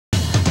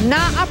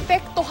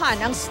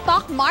Naapektuhan ang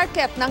stock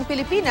market ng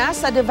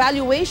Pilipinas sa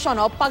devaluation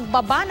o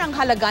pagbaba ng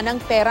halaga ng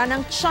pera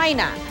ng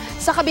China.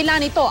 Sa kabila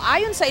nito,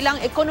 ayon sa ilang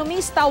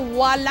ekonomista,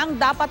 walang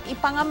dapat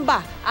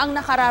ipangamba ang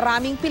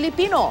nakararaming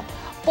Pilipino.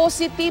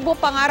 Positibo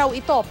pangaraw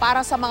ito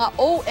para sa mga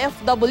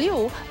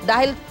OFW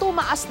dahil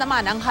tumaas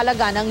naman ang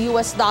halaga ng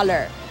US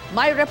dollar.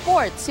 May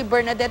report si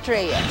Bernadette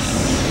Reyes.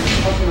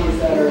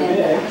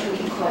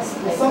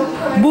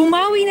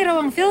 Bumawi na raw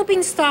ang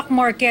Philippine stock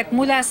market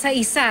mula sa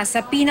isa sa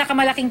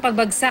pinakamalaking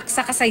pagbagsak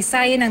sa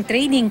kasaysayan ng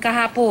trading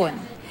kahapon.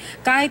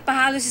 Kahit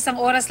pahalos isang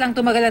oras lang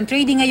tumagal ang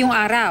trading ngayong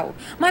araw,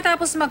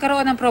 matapos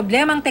magkaroon ng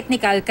problemang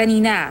teknikal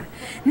kanina.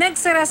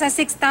 Nagsara sa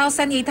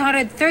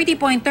 6,830.34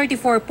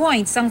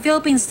 points ang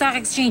Philippine Stock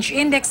Exchange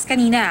Index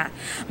kanina,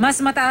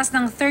 mas mataas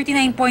ng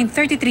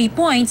 39.33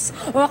 points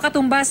o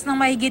katumbas ng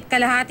mahigit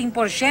kalahating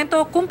porsyento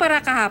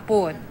kumpara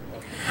kahapon.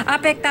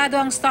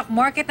 Apektado ang stock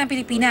market ng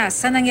Pilipinas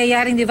sa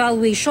nangyayaring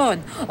devaluation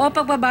o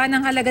pagbaba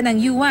ng halaga ng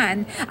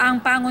yuan, ang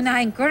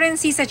pangunahing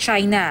currency sa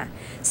China.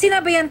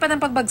 Sinabayan pa ng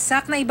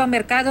pagbagsak na ibang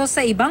merkado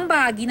sa ibang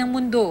bahagi ng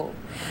mundo.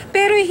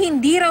 Pero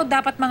hindi raw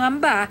dapat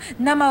mangamba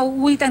na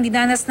mauulit ang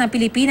dinanas ng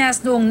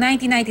Pilipinas noong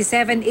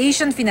 1997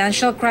 Asian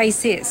Financial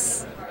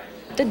Crisis.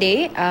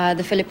 Today,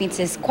 the Philippines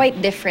is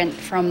quite different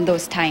from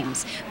those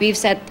times. We've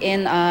set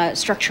in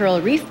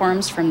structural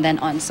reforms from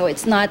then on. So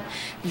it's not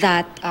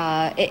that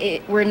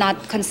we're not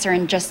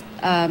concerned just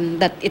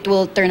that it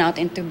will turn out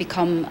into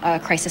become a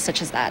crisis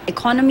such as that.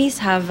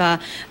 Economies have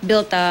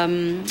built a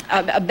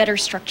better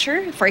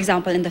structure. For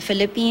example, in the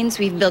Philippines,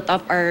 we've built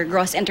up our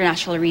gross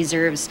international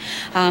reserves.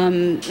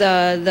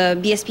 The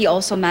BSP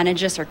also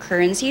manages our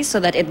currency so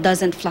that it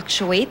doesn't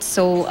fluctuate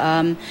so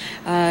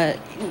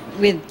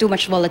with too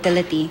much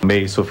volatility.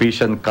 May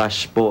sufficient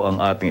cash po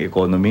ang ating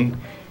economy.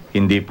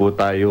 Hindi po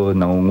tayo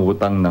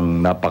nangungutang ng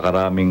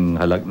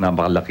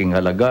napakalaking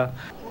halaga.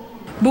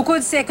 Bukod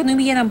sa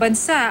ekonomiya ng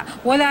bansa,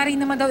 wala rin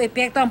naman daw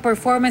epekto ang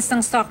performance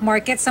ng stock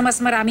market sa mas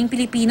maraming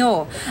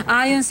Pilipino,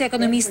 ayon sa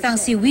ekonomistang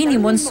si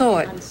Winnie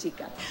Monson.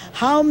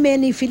 How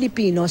many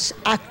Filipinos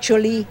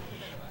actually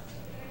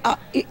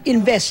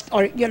invest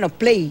or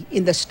play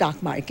in the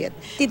stock market?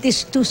 It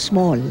is too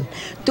small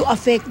to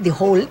affect the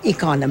whole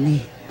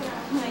economy.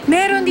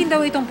 Meron din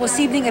daw itong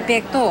posibleng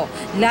epekto,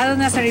 lalo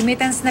na sa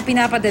remittance na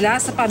pinapadala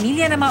sa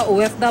pamilya ng mga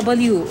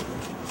OFW.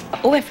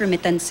 OF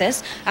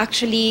remittances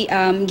actually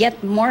get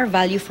more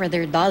value for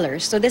their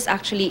dollars. So this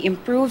actually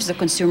improves the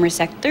consumer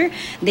sector.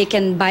 They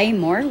can buy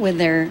more with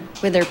their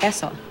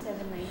peso.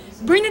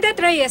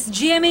 Bernadette Reyes,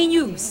 GMA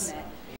News.